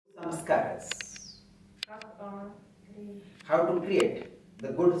samskaras. How to create the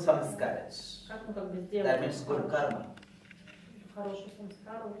good samskaras. That means good karma.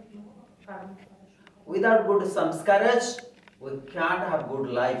 Without good samskaras, we can't have good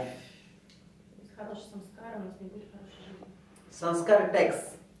life. Sanskar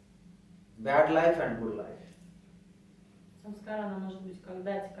takes bad life and good life. Самскара она может быть как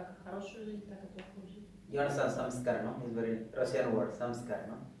дать как хорошую жизнь, так и плохую жизнь. You understand samskara, no? It's very Russian word, samskara,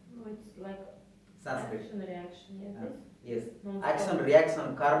 no? No, it's like Sanskrit. action reaction, yes. Yes. No, Action,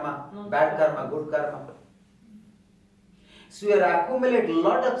 reaction, karma, no, bad karma, good karma. So we accumulate a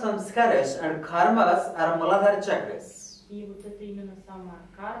lot of samskaras and karmas are Muladhara chakras. И вот это именно сама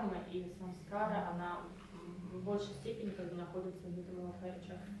карма и самскара, она в большей степени как бы находится в этом Muladhara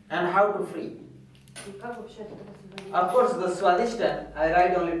чакре. And how to free? И как вообще от этого освободиться? Of course, the Swadhisthana, I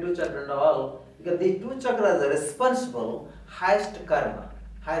write only 2 chakras and all, because these 2 chakras are responsible highest karma,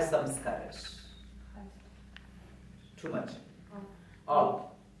 high samskaras. Too much.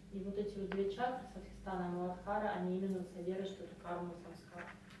 All. И вот эти вот 2 чакры, Садхистана и Муладхара, они именно содержат эту карму самскара.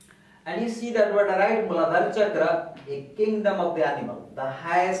 And you see that what I write, Muladhara chakra, a kingdom of the animal, the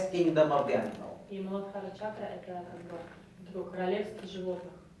highest kingdom of the animal. И Муладхара чакра это как бы такое королевство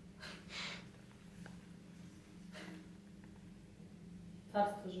животных.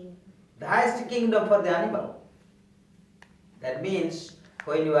 Царство животных. The highest kingdom for the animal. That means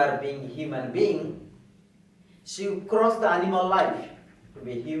when you are being human being, so you cross the animal life to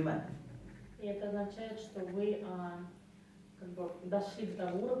be human. И это означает, что вы как бы дошли до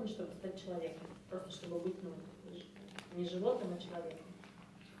того уровня, чтобы стать человеком. Просто чтобы быть не животным, а человеком.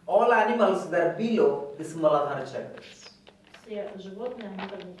 All animals that are below this Muladhara chakras. Все животные, они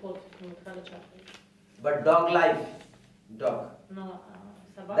как бы под Муладхара чакрой. But dog life, dog. Но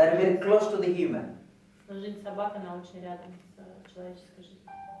собака... They are very close to the human. Но жизнь собаки, она очень рядом с человеческой жизнью.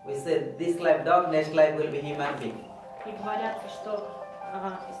 We say this life dog, next life will be human being. И говорят, что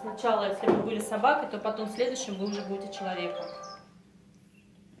сначала, если вы были собакой, то потом в следующем вы уже будете человеком.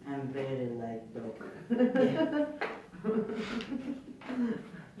 I'm very like dog.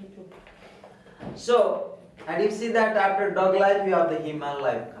 So, and you see that after dog life, you have the human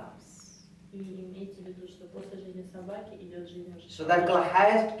life comes. И имейте в виду, что после жизни собаки идет жизнь уже. So that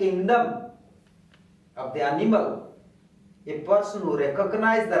highest kingdom of the animal, a person who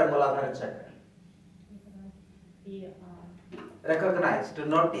recognizes their Muladhara chakra. Recognize, to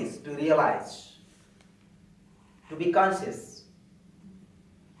notice, to realize, to be conscious.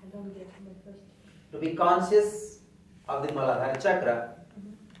 To be conscious of the Muladhara chakra.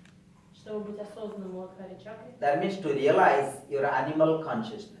 Чтобы быть осознанным в Муладхаре чакре. That means to realize your animal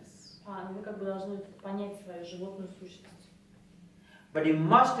consciousness. Вы как бы должны понять свою животную сущность. But you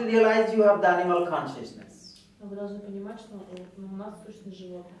must realize you have the animal consciousness. Но вы должны понимать, что у нас сущность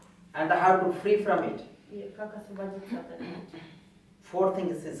животных. And how to free from it. И как освободиться от этого. 4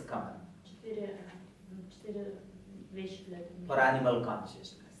 things is common. 4 вещи для этого. For animal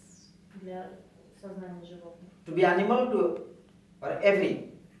consciousness. Для сознания животных. To be animal to, or every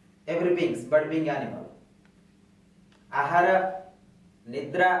beings, but being animal. Ahara,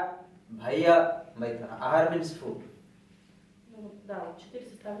 nidra, bhaya, maithuna. Ahara means food. Ну, да, вот 4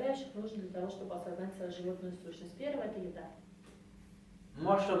 составляющих нужно для того, чтобы осознать свою животную сущность. Первое – это еда.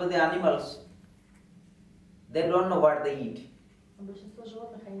 Most of the animals, they don't know what they eat. Большинство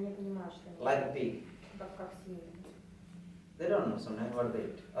животных, они не понимают, что они Like a pig. как свиньи. They don't know sometimes what they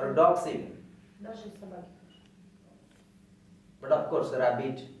eat. Or dogs even. Даже и собаки тоже. But of course,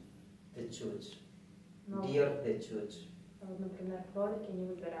 rabbit, they choose. Но, Deer, they choose. вот, например, кролики не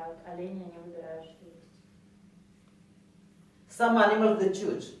выбирают, олени они выбирают, что есть. Some animals, they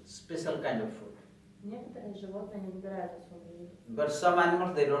choose special kind of food. Некоторые животные не выбирают особую еду. But some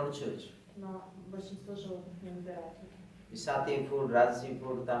animals, they don't choose. Но большинство животных не выбирают еду. Sati food, Rajasi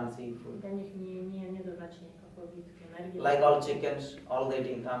food, Tamasi food. Для них нет значения, какой вид энергии. Like all chickens, all they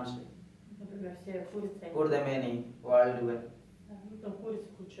eat Tamasi. Например, все курицы. Put them any wild way. Ну, там курицу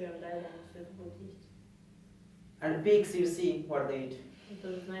кучуем, да, и они все это будут есть. And pigs, you see what they eat. Вы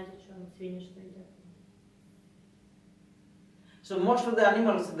тоже знаете, что свиньи что едят. So most of the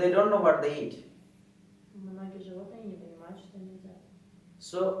animals, they don't know what they eat. Многие животные не понимают, что они едят.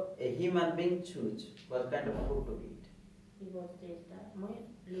 So a human being choose what kind of food to eat. И вот здесь, да, мы,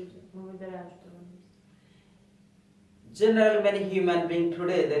 люди, мы выбираем, что нам есть. Generally, many human beings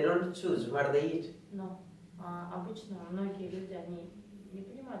today, they don't choose what they eat. Но обычно многие люди, они не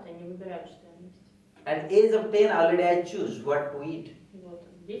понимают, они выбирают, что им есть. At age of 10, already I choose what to eat. И вот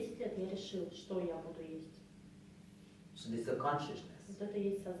в 10 лет я решил, что я буду есть. So this is a consciousness. Вот это и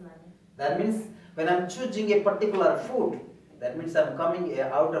есть сознание. That means when I'm choosing a particular food, That means I'm coming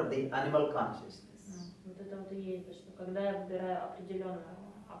out of the animal consciousness. Вот это вот и есть, что когда я выбираю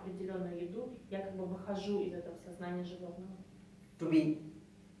определенную еду, я как бы выхожу из этого сознания животного. To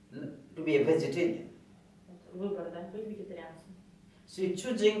be a vegetarian. Выбор, да, быть вегетарианцем. So you're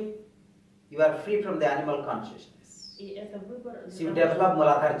choosing, you are free from the animal consciousness. И это выбор. So you develop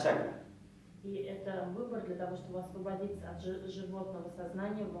Muladhara chakra. И это выбор для того, чтобы освободиться от животного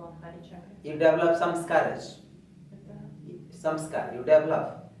сознания в Muladhara чакре. You develop samskaras. Samskar, you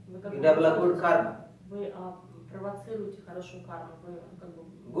develop. You develop good karma. Вы провоцируете хорошую карму, вы как бы.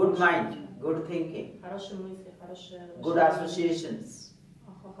 Good mind, good thinking. Хорошие мысли, хорошие. Good associations.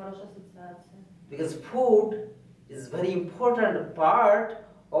 Хорошая ассоциация. Because food is very important part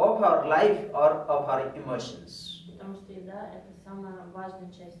of our life or of our emotions. Потому что еда это самая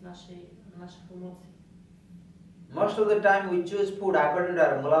важная часть наших эмоций. Most of the time we choose food according to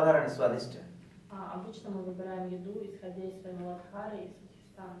our Muladhara and Swadhisthana. Обычно мы выбираем еду, исходя из своей Муладхары и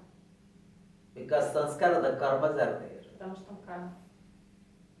Свадхистана. Because sanskara, the karmas are there. Потому что там карма.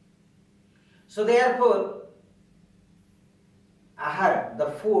 So therefore, ahara,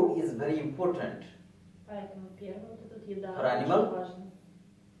 the food is very important. Поэтому первое, вот эта еда For animal? очень важна.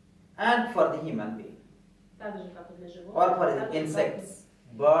 And for the human being. Так же, как и для животных. Or for the insects,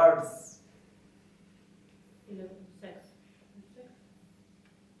 birds. Или секс.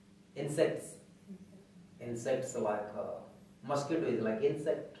 Insects. Insects like mosquito is like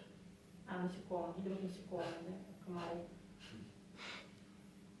insect. Насекомые. Или вот насекомые, да? Комары.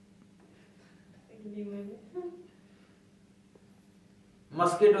 Любимые, да?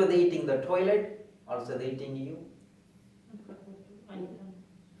 Mosquito, they eating the toilet, also they eating you.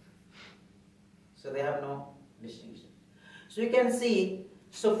 So they have no distinction. So you can see,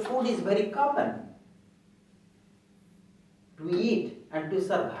 so food is very common to eat and to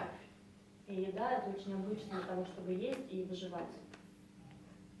survive. И еда это очень обычно для того, чтобы есть и выживать.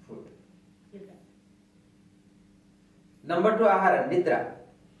 Food. Еда. Number 2, ahara, nidra.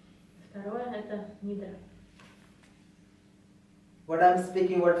 Второе это нидра. What I am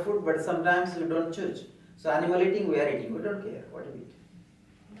speaking about food, but sometimes we don't choose. So animal eating, we are eating. We don't care what we eat.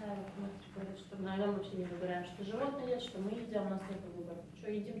 Да, вот мы говорим, что наверное вообще не выбираем, что животные едят, что мы едим, у нас нет выбора. Что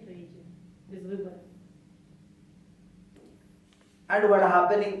едим, то едим. Без выбора. And what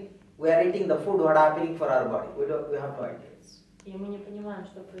happening? We are eating the food. What happening for our body? We have no ideas. И мы не понимаем,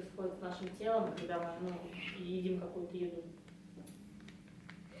 что происходит с нашим телом, когда мы едим какую-то еду.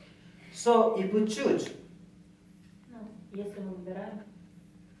 So if you choose, Если мы выбираем,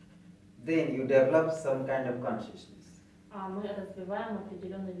 then you develop some kind of consciousness. мы развиваем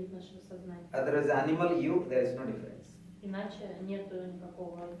определенный вид нашего сознания. Otherwise, animal, you, there is no difference. Иначе нет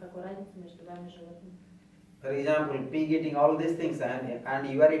никакой разницы между вами и животным. For example, pig eating all these things and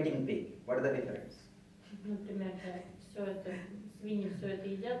you are eating pig. What is the difference? Например, все это, свиньи все это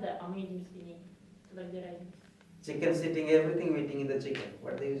едят, да, а мы едим свиней. Тогда где разница? Chicken eating everything, we eating the chicken.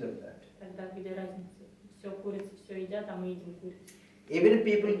 What is the use of that? Тогда где разница? Все курицы все едят, а мы едим курицу. Even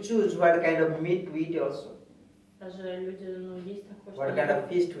people choose what kind of meat to eat also. Даже люди, есть такое, What kind of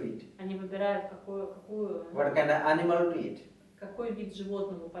fish to eat. Они выбирают, What kind of animal to eat. какой вид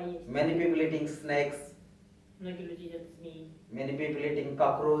животного поесть. Many people eating snakes. Многие люди едят змей. Many people eating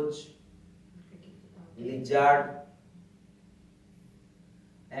cockroach, lizard.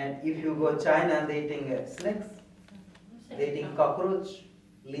 And if you go China, they eating snakes. They eating cockroach,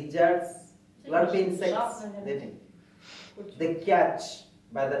 lizards, lot of insects. They eating. They catch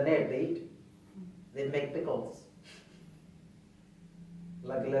by the net. They eat. They make pickles,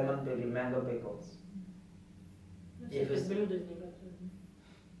 like lemon pickle, mango pickles.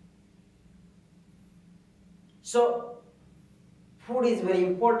 So, food is very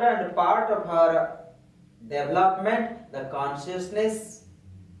important part of our development, the consciousness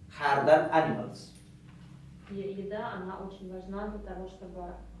higher than animals. Еда, она очень важна для того,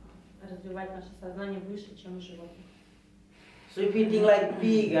 чтобы развивать наше сознание выше, чем у животных. So if eating like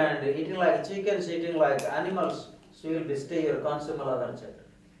pig and eating like chickens, eating like animals, so you will stay your Muladhara chakra.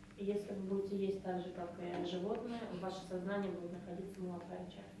 Если вы будете есть так же, как и животные, ваше сознание будет находиться в Muladhara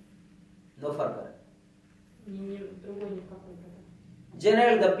чакре. No further. Другой ни в какой другой.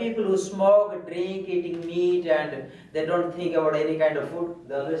 Generally, the people who smoke, drink, eating meat, and they don't think about any kind of food,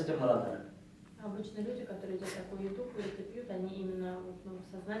 they always do Muladhara. Обычно люди, которые едят такую еду, курят и пьют, они именно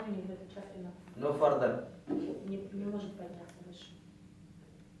в сознании в этой чакре No further. не может подняться выше.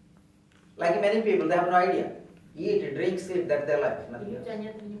 Like many people, they have no idea. Eat, drink, sleep, that's their life. И люди, они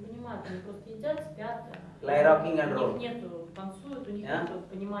этого не понимают, они просто едят, спят. Like rocking and roll. У них нету, танцуют, у них нету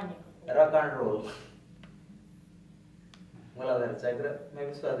понимания какого-то. Rock and roll. Muladhara chakra,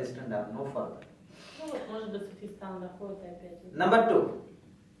 maybe Swadhisthana, no further. Ну вот, может до Софистана доходит и опять. Number 2.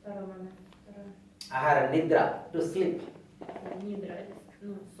 Второй момент. Второй. Ahara nidra, to sleep. Нидра, это,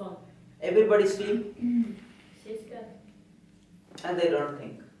 ну, сон. Everybody sleep Все спят, and they don't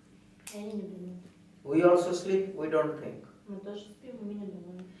think. и они не думают. We also sleep, we don't think. Мы тоже спим, мы не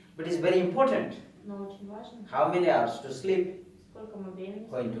думаем. But it's very important. Но очень важно, How many hours to sleep, сколько мы времени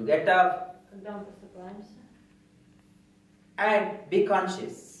when спим, to get up, когда мы просыпаемся, and be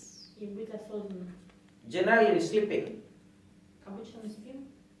conscious. и быть осознанным. Generally sleeping, Обычно мы спим,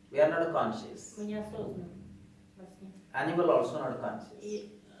 we are not conscious. мы неосознанны во сне. Animal also not conscious,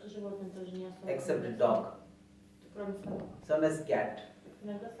 И животные тоже неосознанны. except a dog. Кроме собак. Sometimes cat,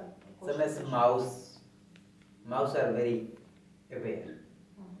 Иногда собак. sometimes mouse. Mouse are very aware.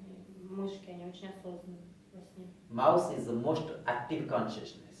 Мышки, они очень осознанны во сне. Mouse is the most active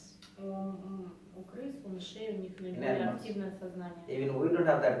consciousness. У крыс, у мышей, у них In наиболее animals. активное сознание. Even we don't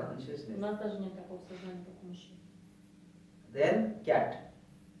have that У consciousness. нас даже нет такого сознания, как у мышей. Then cat.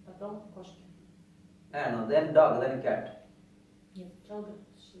 Потом кошки. No, then dog, then cat. Нет, сначала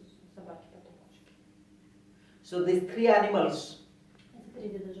собаки, потом кошки. So these three animals, Это три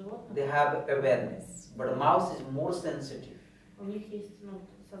вида животных. they have awareness. But mouse is more sensitive. У них есть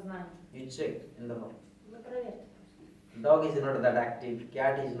сознание. You check in the home. Вы проверьте просто. Dog is not that active,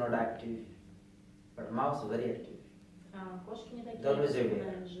 cat is not active, but mouse is very active. Кошки не такие Don't lose your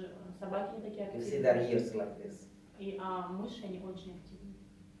активные, собаки не такие You see активные. their ears like this. Мыши, они очень активны.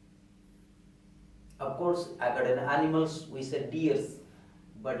 Of course, according to animals, we say deers,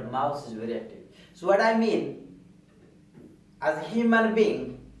 but mouse is very active. So what I mean, as a human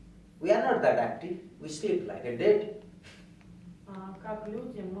being, we are not that active. We sleep like a dead. Как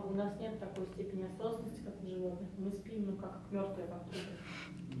люди, у нас нет такой степени осознанности, как у животных. Мы спим, ну, как мертвые, как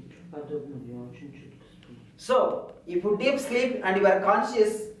трупы. Подобного, я очень чутко сплю. So, if you deep sleep and you are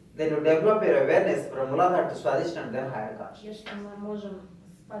conscious, then you develop your awareness from Muladhara to Swadhisthana and then higher consciousness. Если мы можем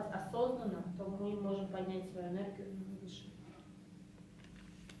спать осознанно, то мы можем поднять свою энергию выше.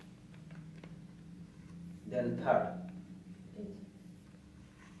 Then third, Третье.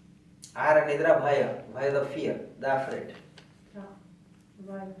 Ahara Nidra Bhaya, Bhaya the fear, the afraid. Страх.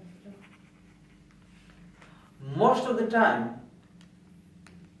 Бывает страх. Most of the time,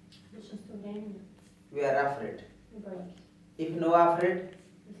 Большинство времени we are afraid. мы боимся. If no afraid,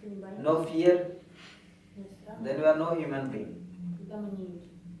 Если не боимся, no fear, нет страха, then we are no human being. тогда мы не люди.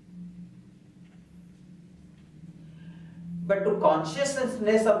 But to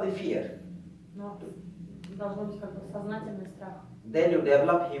consciousness of the fear, Но должно быть как бы сознательный страх. then you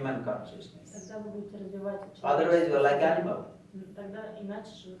develop human consciousness. Тогда вы будете развивать Otherwise, you are like человеческое animal. сознание. Тогда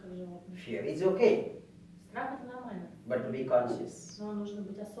иначе же вы как животные. Fear is okay, Страх это нормально, but to be conscious но нужно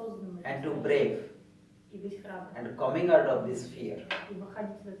быть осознанным. and to brave И быть храбрым. and coming out of this fear. И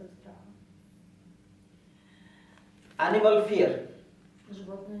выходить из этого страха. Animal fear,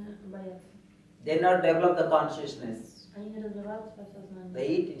 Животные боятся. they not develop the consciousness. Они не развивают свое сознание. They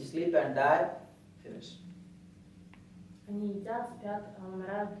eat, sleep and die, finish. Они едят, спят,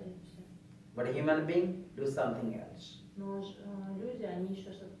 умирают и все. But human being do something else. Но люди, они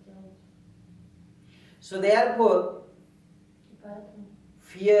еще что-то делают. So therefore, И поэтому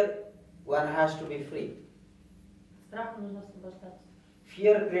fear, one has to be free. страху нужно освобождаться.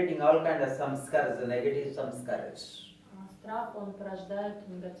 Fear creating all kind of samskaras, negative samskaras. Страх, он порождает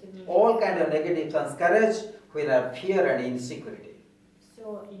негативную All kind of negative samskaras when are fear and insecurity.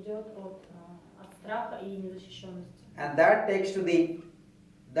 Все идет от страха и незащищенности. And that takes to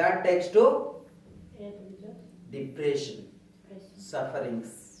И это ведет depression, к депрессии,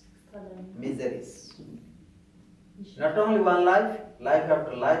 sufferings, страданию. miseries. Нищете. Not only one life, life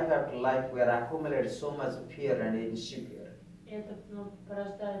after life after life, we are accumulated so much fear and insecurity. И это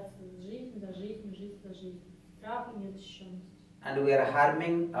порождается жизнь за жизнью, жизнь за жизнью. Страх и незащищенность. And we are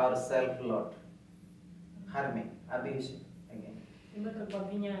harming ourselves a lot. Harming, abusing again. И мы как бы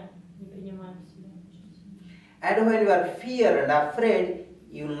обвиняем, не принимаем себя. And when you are fear and afraid,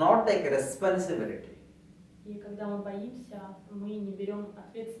 you will not take responsibility. И когда мы боимся, мы не берем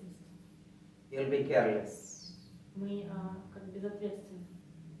ответственность. You will be careless. Мы как безответственны.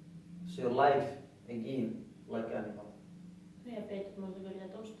 So your life again like animal. Ну и опять можно говорить о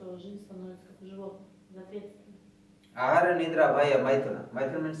том, что жизнь становится как у животных, безответственной. Ahara nidra bhaya maithuna.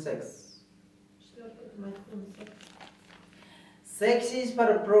 Maithuna means sex. Четвертое – это mindfulness. Sex is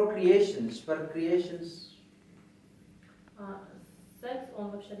for procreations, for creations. Секс, он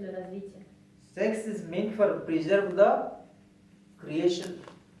вообще для развития. Sex is meant for preserve the creation.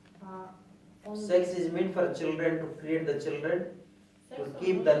 Sex is meant for children, to create the children, to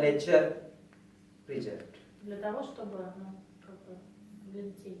keep the nature preserved. Для того, чтобы, как бы, для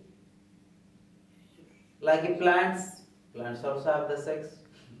детей. Like plants, plants also have the sex.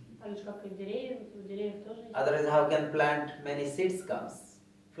 Так же, как и у деревьев тоже есть. Otherwise, how can plant many seeds comes,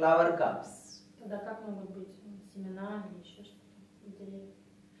 flower comes. Тогда как могут быть семена или еще что-то у деревьев?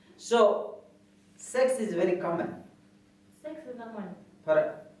 So, sex is very common Секс это нормально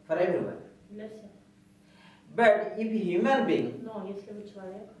for everyone. для всех. But if human being Но если вы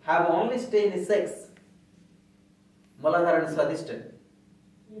человек, have only stayed in sex, Muladhara and Swadhisthana,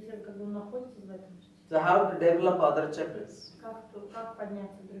 если вы как бы находитесь в этом, so how to develop other chakras? как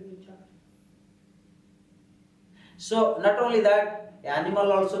подняться в другие чакры? So, not only that,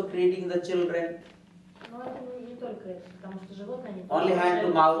 animal also creating the children, Но это не только это, потому что животные, они only тоже hand to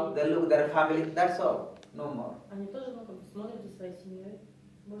рождают mouth, детей. they look their family, that's all, no more. Они тоже, ну, как бы смотрят за своей семьей,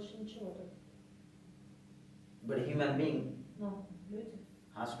 больше ничего только. But human being Но люди,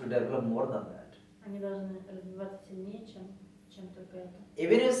 has to develop more than that. они должны развиваться сильнее, чем только это.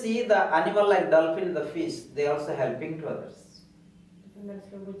 Even you see the animal like dolphin, the fish, they also helping to others. Например,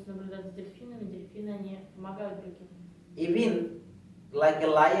 если вы будете наблюдать за дельфинами, дельфины, они помогают другим. Even like a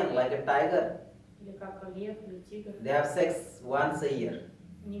lion, like a tiger, Или как лев, или тигр. they have sex once a year.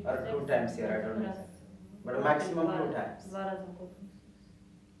 У них or секс 2 times a year, I don't know. раз в But год, maximum два- 2 times. 2 раза в год.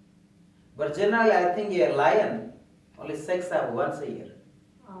 But generally, I think a lion only sex have once a year.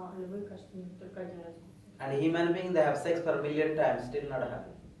 А львы, кажется, у них только 1 раз в год. And human being, they have sex for a million times, still not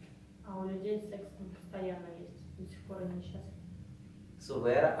happy. А у людей секс постоянно есть, до сих пор они счастливы. So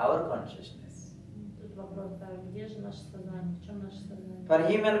where our consciousness? Тут вопрос, да, где же наше сознание, в чем наше сознание? For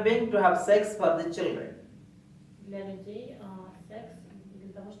human being to have sex for the children, Для людей секс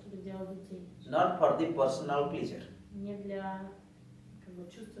для того, чтобы делать детей, not for the personal pleasure. не для как бы,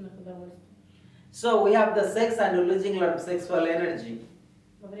 чувственных удовольствий. So we have the sex and we're losing a lot of sexual energy.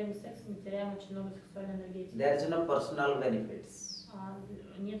 Во время секса мы теряем очень много сексуальной энергетики. There is no personal benefits.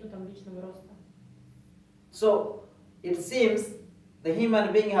 Нету там личного роста. So it seems the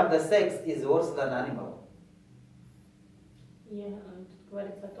human being have the sex is worse than animal. И тут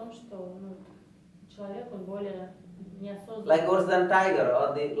говорится о том, что человек, он более неосознанный. Like worse than tiger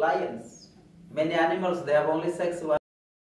or the lions. Many animals, they have only sex once.